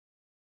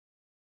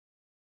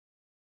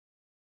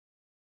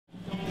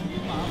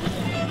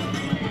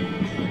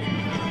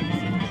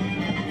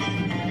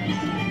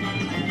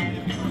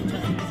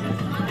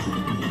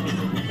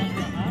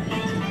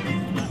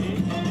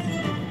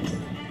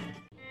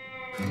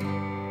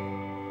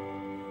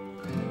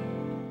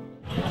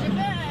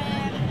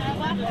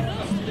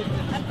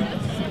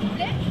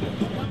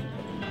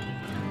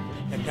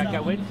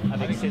Cacahuètes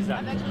avec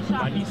sésame.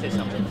 Vanille,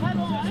 sésame.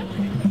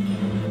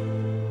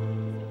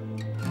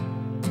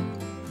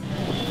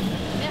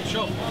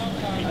 Chaud.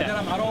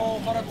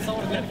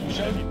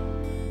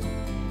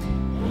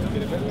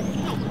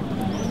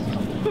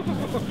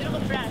 Quiero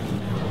comprar.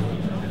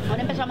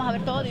 Ahora empezamos a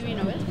ver todo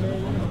divino, ¿ves?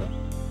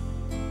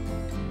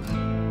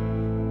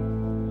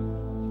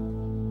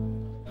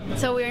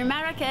 So we're in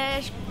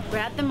Marrakech, we're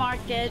at the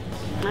market,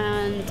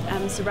 and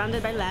I'm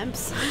surrounded by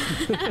lamps.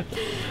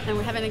 And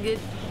we're having a good,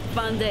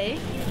 fun day.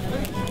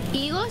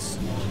 Higos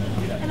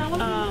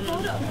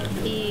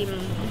y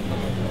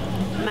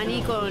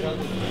maní con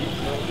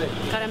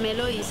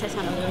caramelo y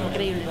sésamo.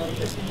 Increíble.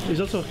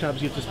 There's also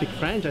clubs you have to speak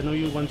French. I know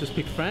you want to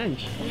speak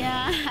French.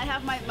 Yeah, I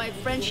have my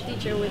French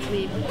teacher with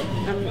me.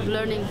 I'm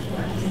learning,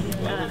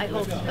 I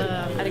hope,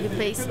 at a good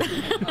pace.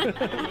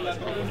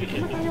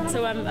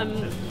 So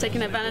I'm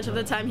taking advantage of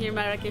the time here in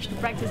Marrakech to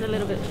practice a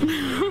little bit.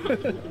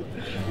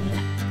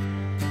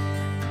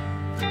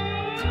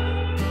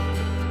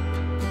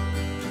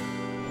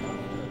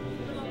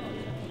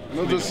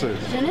 No te sé.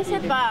 Je ne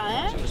sais pas,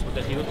 ¿eh?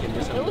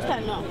 ¿Te gusta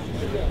o no?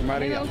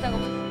 María.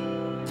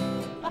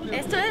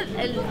 Esto es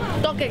el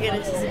toque que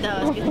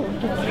necesitabas.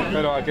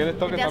 Pero aquí el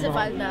toque ¿Qué te está hace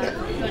mejor. falta?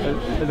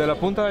 El de la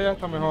punta de allá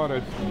está mejor,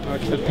 el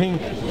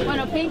pink.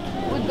 Bueno, pink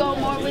would go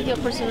more with your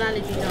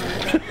personality, ¿no?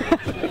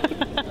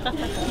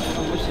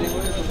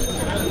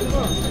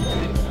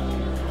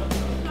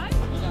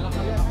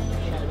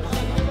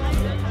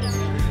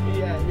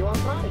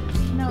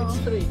 No.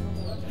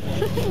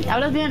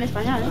 Hablas bien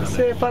español, ¿eh?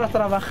 Sí, para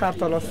trabajar,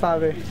 tú lo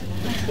sabes.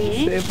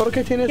 ¿Sí? Sí,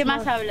 porque tienes ¿Qué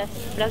más hablas?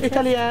 ¿Francés?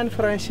 Italiano,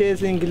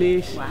 francês,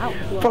 inglês,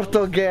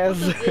 português.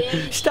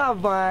 Está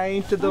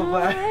bem, tudo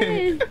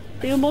bem.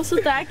 Tem bom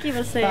sotaque,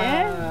 você.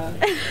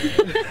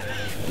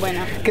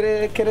 Bueno.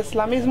 ¿Quieres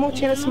la misma?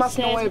 Tienes más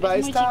nueva.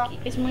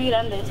 Es muy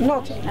grande.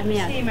 No. Las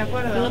mías. Sí, me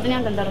acuerdo. No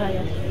tenían tantas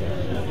rayas.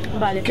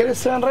 Vale. ¿Quieres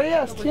sin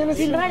rayas? ¿Tienes?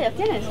 Sin rayas,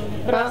 ¿tienes?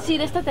 Pero sí,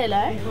 de esta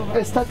tela, ¿eh?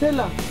 Esta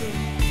tela.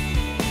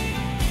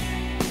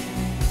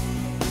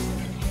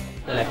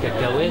 La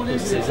cacahuète, au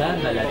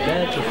sésame, à la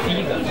tête, aux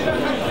figues.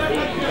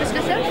 Qu'est-ce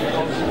que c'est?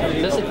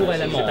 Ça, c'est pour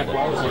elle amande.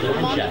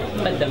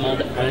 Pâte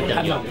d'amande à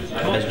l'intérieur.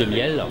 À base de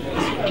miel.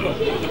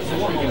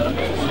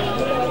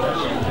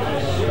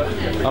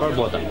 Ahora el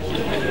bota.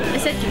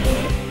 Es hecho.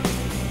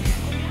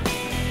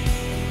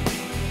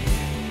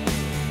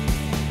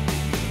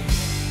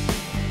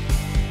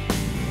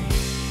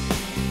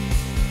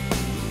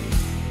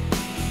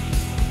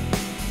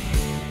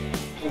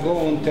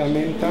 Un té amb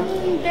menta,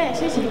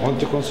 Sí, sí. un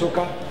té con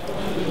sucre,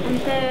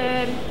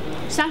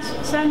 Sans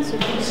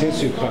sucre. sin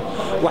sucre.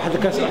 واحد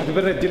كاس واحد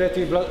براد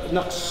ديراتي بلا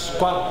نقص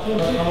سكر.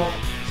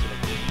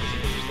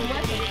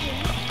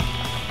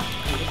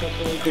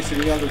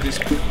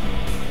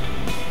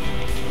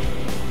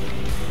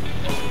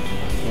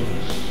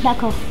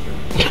 D'accord.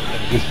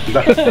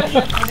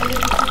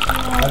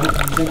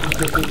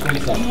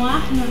 Moi,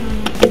 no.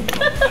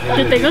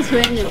 Yo tengo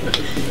sueño.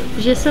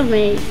 Je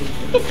sommeil.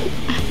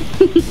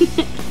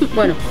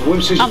 Bueno,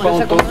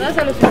 vamos, acomodas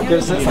a los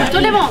señores.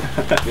 Tout le monde.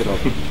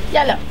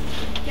 Yalla.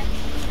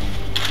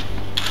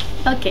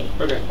 Ok.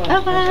 Au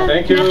revoir.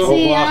 Thank you.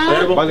 Merci.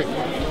 Hein. Vale.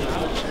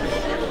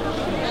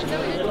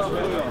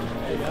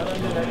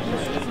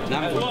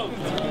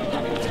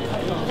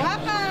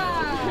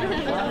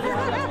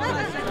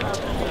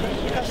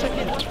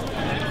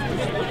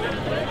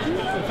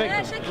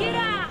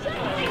 Shakira.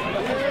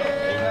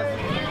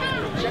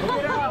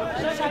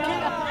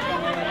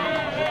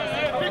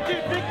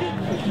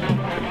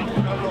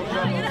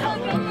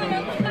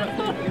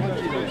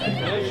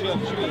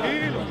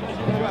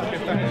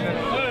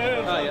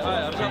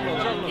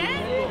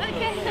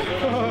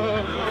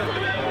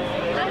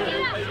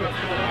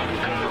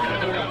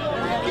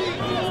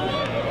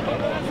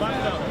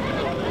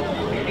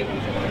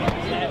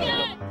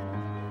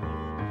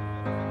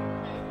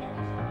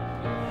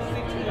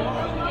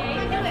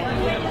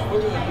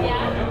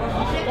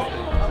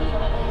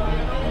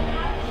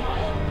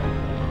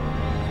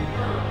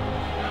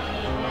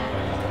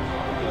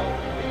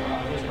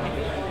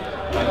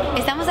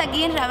 Estamos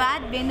aquí en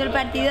Rabat viendo el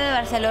partido de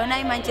Barcelona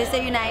y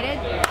Manchester United.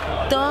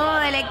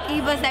 Todo el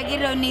equipo está aquí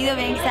reunido,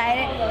 bien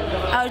excited.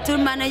 Our tour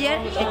manager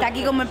está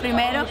aquí como el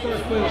primero.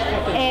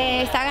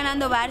 Está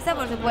ganando Barça,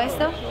 por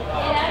supuesto.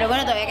 Pero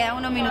bueno, todavía quedan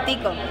unos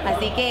minuticos.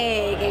 Así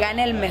que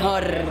gane el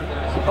mejor.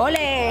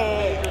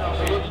 ¡Ole!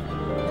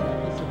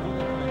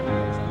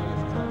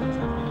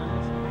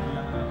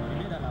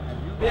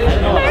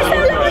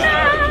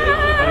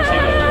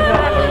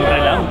 Un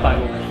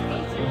relámpago.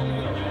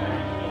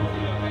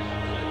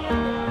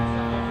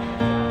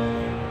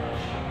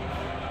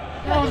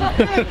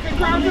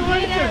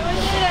 Congratulations!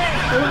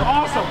 It was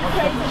awesome!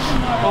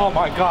 Oh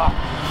my god!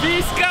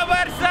 ¡Visca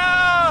Barça!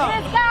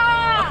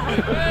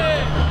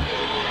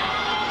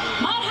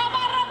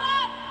 Marhaba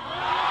Rabat!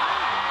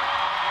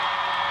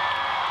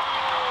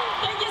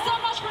 Thank you so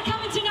much for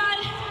coming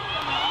tonight.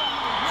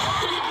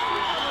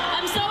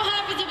 I'm so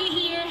happy to be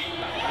here.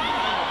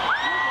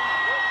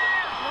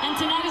 And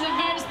tonight is a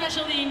very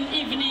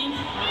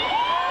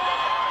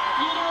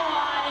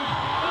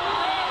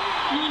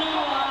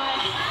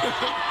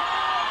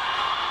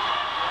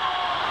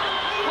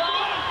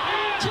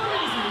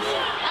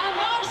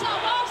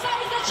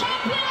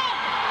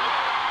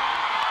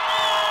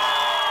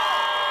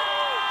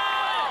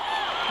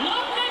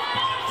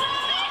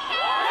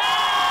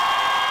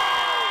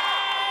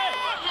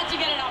Had to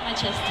get it out my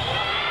chest.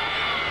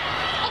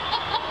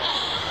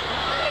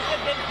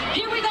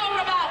 Here we go,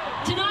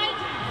 Rabat. Tonight,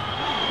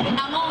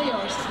 I'm all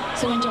yours,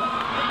 so enjoy.